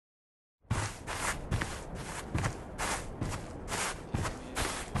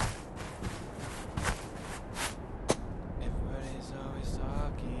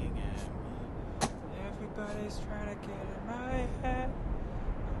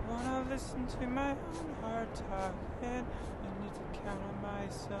listen to my own heart talking. I need to counter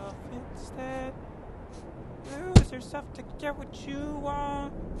myself instead. Lose yourself to get what you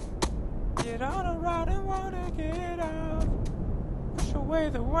want. Get on a ride and wanna get out. Push away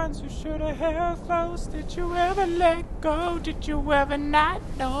the ones who should have held close. Did you ever let go? Did you ever not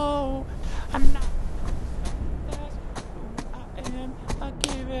know? I'm not. That's who I am. I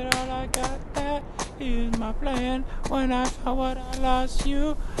give it all I got. That is my plan. When I found what I lost,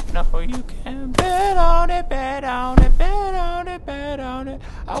 you know you can bet on it, bet on it, bet on it, bet on it.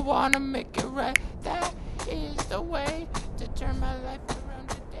 I wanna make it right. That is the way to turn my life around.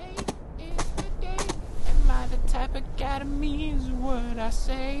 Today is the day. Am I the type of guy that means what I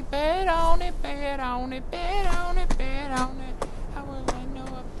say? Bet on it, bet on it, bet on it, bet on it. How will I know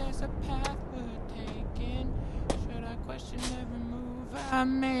if there's a path we're taking? Should I question every move I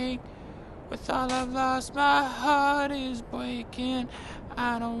make? With all I've lost, my heart is breaking.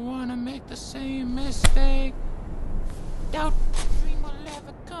 I don't wanna make the same mistake. Doubt the dream will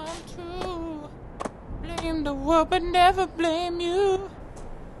ever come true. Blame the world, but never blame you.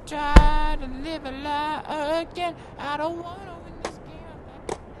 Try to live a lie again. I don't wanna win this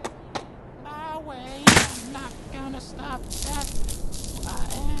game. My way, I'm not gonna stop. That's who I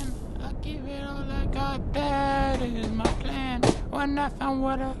am. I give it all I got. That is my plan. When I found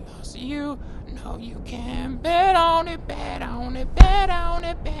what I lost, you know you can bet on it, bet on it, bet on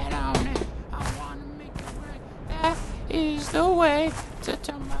it, bet on it. I wanna make it right. That is the way to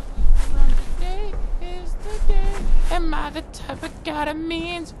turn my life around. Today is the day. Am I the type of guy that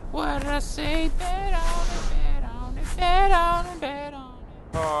means what I say? Bet on it, bet on it, bet on it, bet on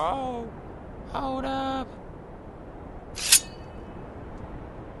it. Oh, hold up.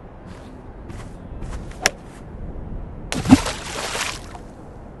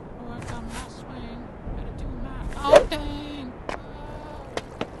 Work on my swing, better do my own thing.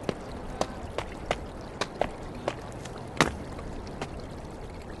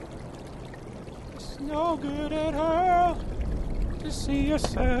 It's no good at all to see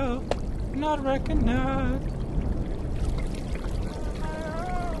yourself not recognized.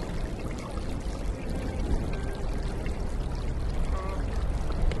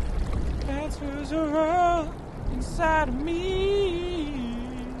 Answers are all inside of me.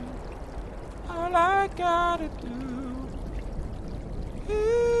 All I gotta do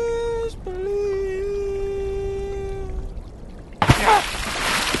is believe.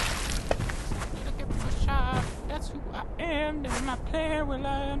 Look at push up. That's who I am. That's my plan. Will I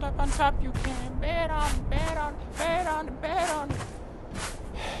end up on top? You can bet on it, bet on it, bet on it, bet on it.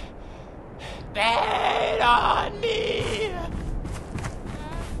 Bet on me.